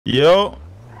Yo.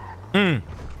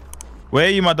 Where are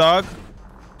you, my dog?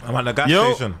 I'm at the gas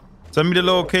station. Send me the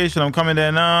location. I'm coming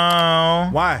there now.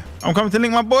 Why? I'm coming to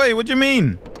link my boy. What do you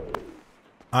mean?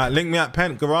 Link me at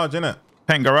Pent Garage, innit?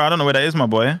 Pent Garage. I don't know where that is, my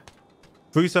boy.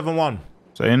 371.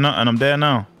 So you're not, and I'm there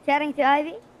now. Chatting to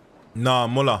Ivy? Nah,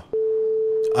 Mullah.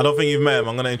 I don't think you've met him.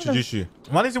 I'm going to introduce you.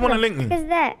 Why does he want to link me? What is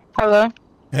that? Hello.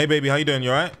 Hey, baby. How you doing?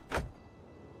 You all right?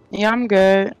 Yeah, I'm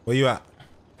good. Where you at?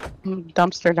 I'm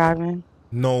dumpster diving.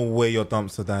 No way you're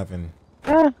dumpster diving.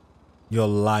 Yeah. You're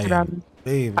lying.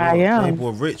 Babe, I am. Babe,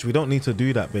 we're rich. We don't need to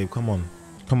do that, babe. Come on.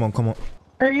 Come on, come on.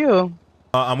 Where are you?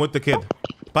 I'm with the kid.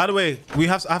 By the way, I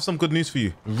have some good news for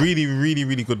you. Really, really,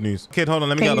 really good news. Kid, hold on.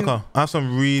 Let me get out of the car. I have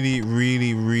some really,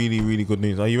 really, really, really good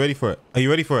news. Are you ready for it? Are you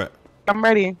ready for it? I'm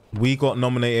ready. We got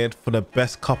nominated for the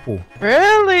best couple.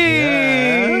 Really?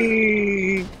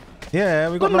 Yeah,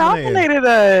 we got Who nominated. nominated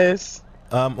us?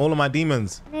 All of my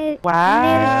demons.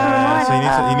 Wow. So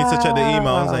you need to check the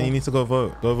emails and you need to go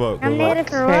vote. Go vote. Go vote.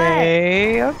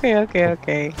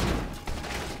 Okay.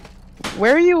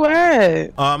 Where are you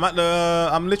at?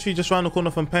 I'm literally just around the corner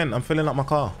from Penn. I'm filling up my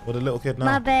car with a little kid now.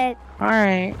 My bad. All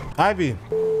right. Ivy.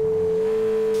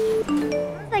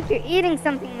 It's like you're eating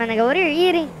something, my nigga. What are you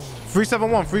eating?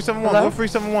 371. Hello? Go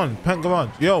 371. Penn Garage.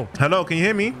 Yo, hello. Can you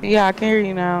hear me? Yeah, I can hear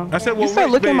you now. I said, well, you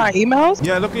start looking at my emails?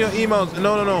 Yeah, look at your emails.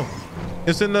 No.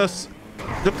 It's in the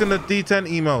look in the D10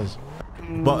 emails.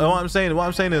 But what I'm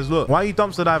saying is, look, why are you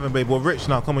dumpster diving, babe? We're rich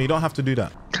now. Come on, you don't have to do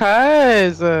that.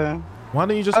 Cause why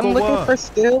don't you just I'm go looking work? for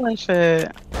steel and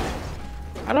shit.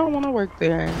 I don't want to work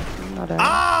there. You know that.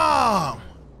 Ah!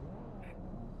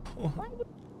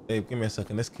 Babe, give me a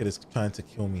second. This kid is trying to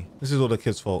kill me. This is all the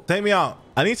kid's fault. Take me out.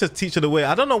 I need to teach her the way.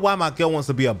 I don't know why my girl wants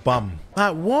to be a bum.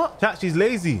 Like, what? Chat, she's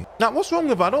lazy. Like, what's wrong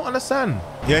with her? I don't understand.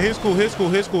 Yeah, here's cool. You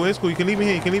can leave me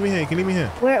here.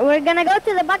 We're gonna go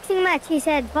to the boxing match, he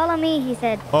said. Follow me, he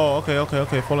said. Oh,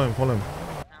 okay. Follow him.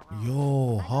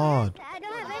 Yo, hard. I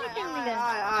don't have anything, nigga.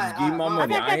 Just give me my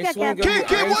money. I ain't swinging.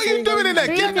 Kid, what are you doing in there?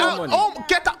 Get out. Oh,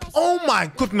 get out. Oh,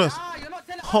 my goodness.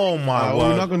 Oh, my What we're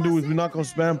word. not gonna do is we're not gonna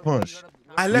spam punch.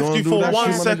 I left you for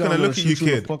 1 second and look at you, Shoot in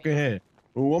the kid. fucking head.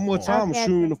 One more time, I'm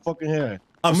shooting in the fucking head.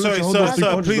 I'm sorry,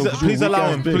 sir. Please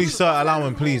allow him. Bitch. Please, sir, allow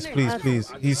him. Please.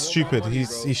 He's stupid. He's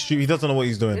stupid. He doesn't know what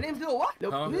he's doing.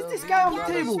 Who's this guy on the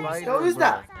table? Yo, who's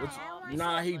that?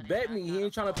 Nah, he bet me. He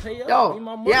ain't trying to pay up. Yo, Need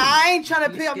my money. yeah, I ain't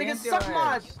trying to pay up, nigga. Suck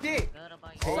my dick.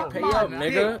 Pay up,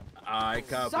 nigga. Alright,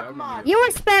 copy. Suck my You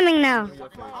were spamming now.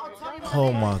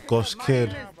 Oh my gosh,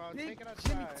 kid. Big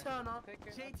Jimmy Turner,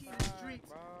 JT in the streets,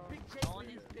 Big J.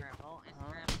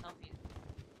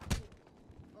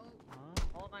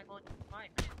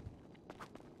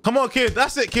 Come on, kid.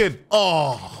 That's it, kid.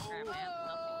 Oh.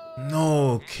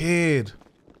 No, kid.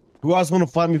 Who else wanna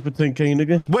fight me for 10K,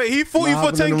 nigga? Wait, he fought you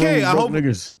for 10K. I hope.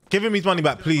 Niggas. Give him his money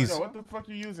back, please. What the fuck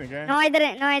you using, gang? No, I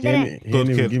didn't. Good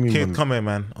kid. Give me Kid, money. come here,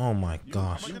 man. Oh my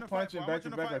gosh. You punch it back to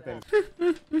back like that.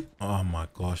 Oh my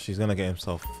gosh. He's gonna get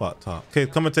himself fucked up. Kid,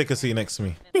 come and take a seat next to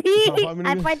me.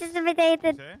 I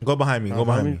participated. Go behind me.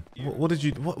 What did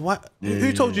you? What?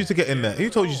 Who told you to get in there?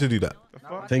 Who told you to do that?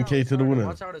 10K to the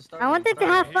winner. I wanted to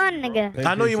have fun, nigga.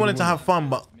 I know you wanted to have fun,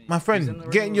 but my friend,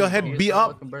 getting your head beat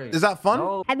up, is that fun?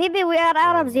 Habibi, we are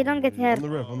Arabs. You don't get hurt.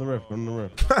 On the ref.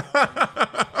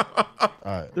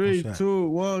 Alright. 3, 2,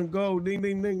 1, go. Ding,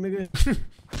 nigga.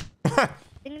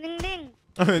 Ding, ding, ding.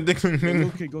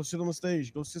 Okay, go sit on the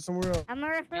stage. Go sit somewhere else. I'm a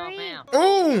referee.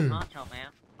 Oh!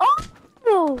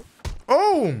 Oh!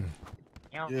 Oh!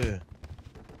 Yeah.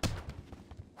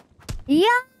 Yo!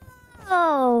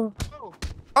 Oh!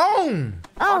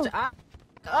 Oh!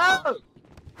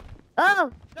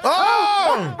 Oh!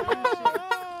 Oh!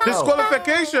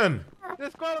 Disqualification!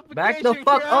 Back the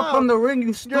fuck up from the ring,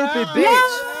 you stupid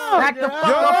bitch. Back the fuck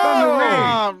up from the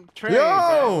ring.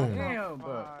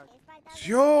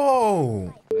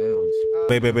 Yo!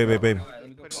 Babe.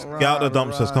 Get out the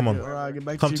dumpsters, come on.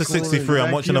 Come to 63,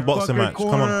 I'm watching a boxing match.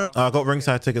 Come on. I got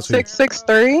ringside tickets for you.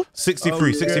 663?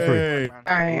 63.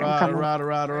 Alright, I'm coming.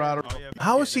 Right.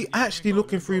 How is she actually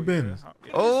looking through bins?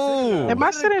 Oh. Am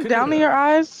I sitting down in your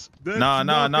eyes?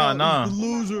 Nah.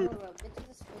 Loser.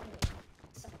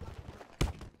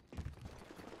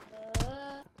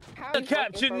 I'm the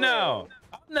captain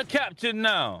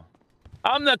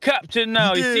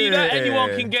now. You see that?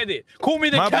 Anyone can get it. Call me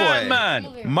the can man.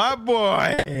 My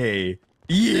boy. Hey.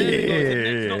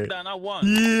 Yeah. Knockdown, I won.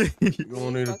 You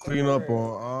gonna need to clean up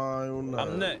on.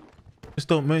 I'm next. Just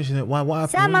don't mention it. Why? What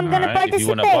happened? Sam, I'm gonna participate. If you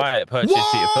want to buy it, purchase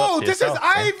Whoa! it. This is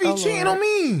Ivy cheating on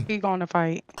me. He going to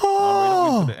fight.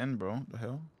 Oh! To the end, bro. The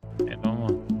hell? Yeah, no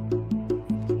more.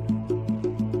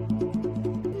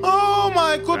 Oh my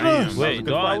my goodness. Wait,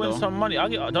 don't I win some money?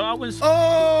 Don't I win some...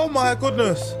 Oh my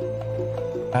goodness.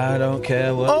 I don't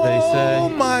care what they say. Oh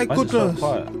my Why is it so goodness.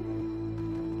 quiet?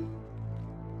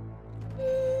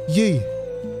 Yay.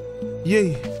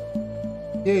 Yay.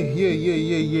 Yay, yay, yay,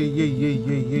 yay, yay, yay, yay,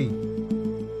 yay, yay.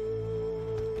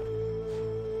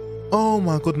 Oh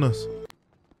my goodness.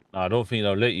 Nah, I don't think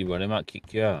they'll let you, bro. They might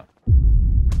kick you out.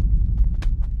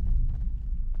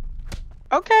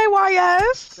 Okay,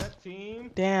 YS. That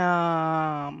team.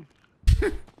 Damn.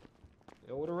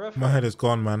 Yo, what a ref. My head is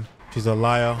gone, man. She's a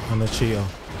liar and a cheater.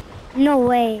 No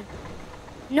way.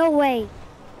 No way.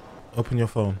 Open your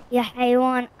phone. Yeah,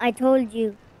 Haywan, I told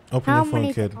you. Open your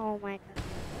phone, kid. Oh my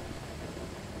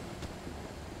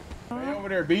god. You over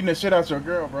there beating the shit out your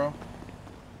girl, bro.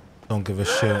 Don't give a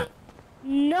shit.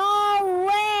 No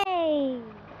way.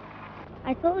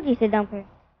 I told you to dump her.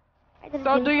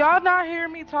 So do y'all not hear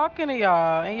me talking to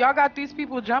y'all? And y'all got these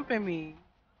people jumping me.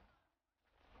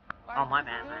 Oh, my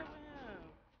bad, man.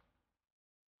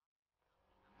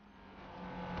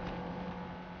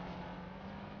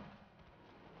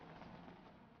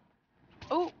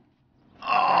 Ooh.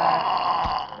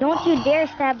 Don't you dare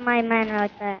stab my man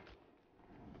like that.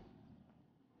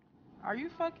 Are you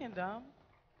fucking dumb?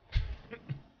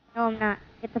 No, I'm not.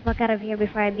 Get the fuck out of here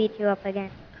before I beat you up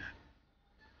again.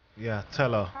 Yeah,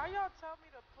 tell her. How y'all tell me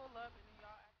to pull up and then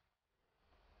y'all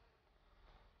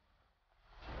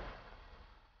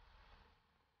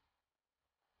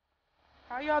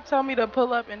How y'all tell me to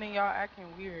pull up and then y'all acting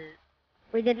weird?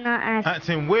 We did not ask.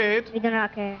 Acting weird? We do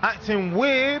not care. Acting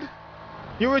weird?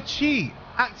 You're a cheat.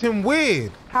 Acting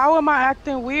weird. How am I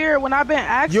acting weird when I've been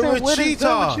asking You're a what is good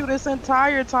cheater. with you this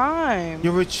entire time?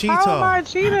 You're a cheater. How am I a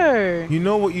cheater? You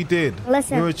know what you did.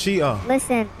 Listen. You're a cheater.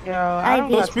 Listen. Yo, I don't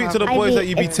beat- Go speak to the boys that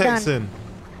you be It's done. texting.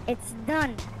 It's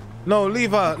done. No,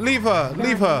 leave her. Leave her.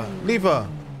 Leave her. Leave her.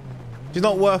 She's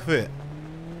not worth it.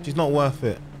 She's not worth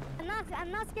it. I'm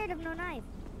not scared of no knife.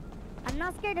 I'm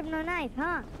not scared of no knife,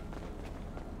 huh?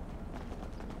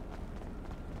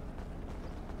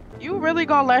 You really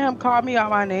gonna let him call me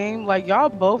out my name? Like, y'all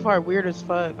both are weird as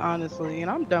fuck, honestly, and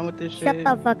I'm done with this Shut shit.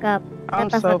 the fuck up. I'm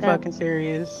Shut the so fuck up. fucking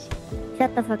serious.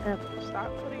 Shut the fuck up.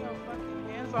 Stop putting your fucking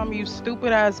hands on me, you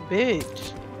stupid ass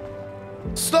bitch.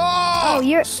 Stop! Oh,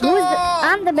 you're Stop!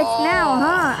 I'm the bitch now,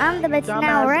 huh? I'm the bitch Dumbass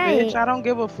now, right? bitch, I don't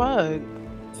give a fuck.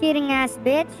 Cheating ass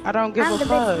bitch. I don't give I'm a the bitch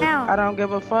fuck. now. I don't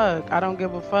give a fuck. I don't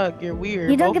give a fuck. You're weird.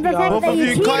 You don't Both give a of y'all- fuck Both of you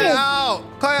you, cut it cheated. out!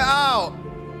 Cut it out!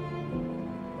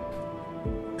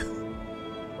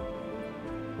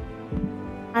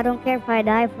 I don't care if I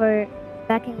die for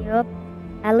backing you up.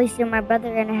 At least you're my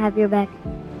brother and I have your back.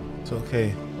 It's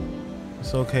okay.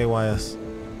 It's okay, YS.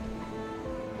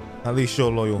 At least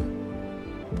you're loyal.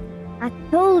 I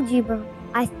told you, bro.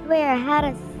 I swear I had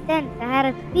a sense. I had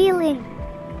a feeling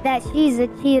that she's a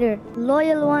cheater.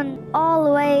 Loyal one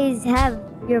always have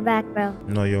your back, bro.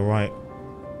 No, you're right.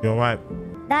 You're right.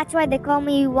 That's why they call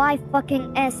me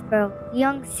Y-fucking-S, bro.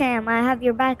 Young Sam. I have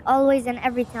your back always and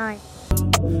every time.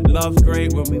 Love's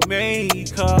great when we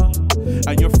make up,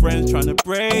 and your friends trying to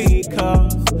break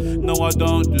us. No, I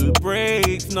don't do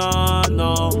breaks, no,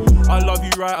 no. I love you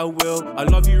right, I will. I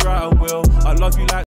love you right, I will. I love you like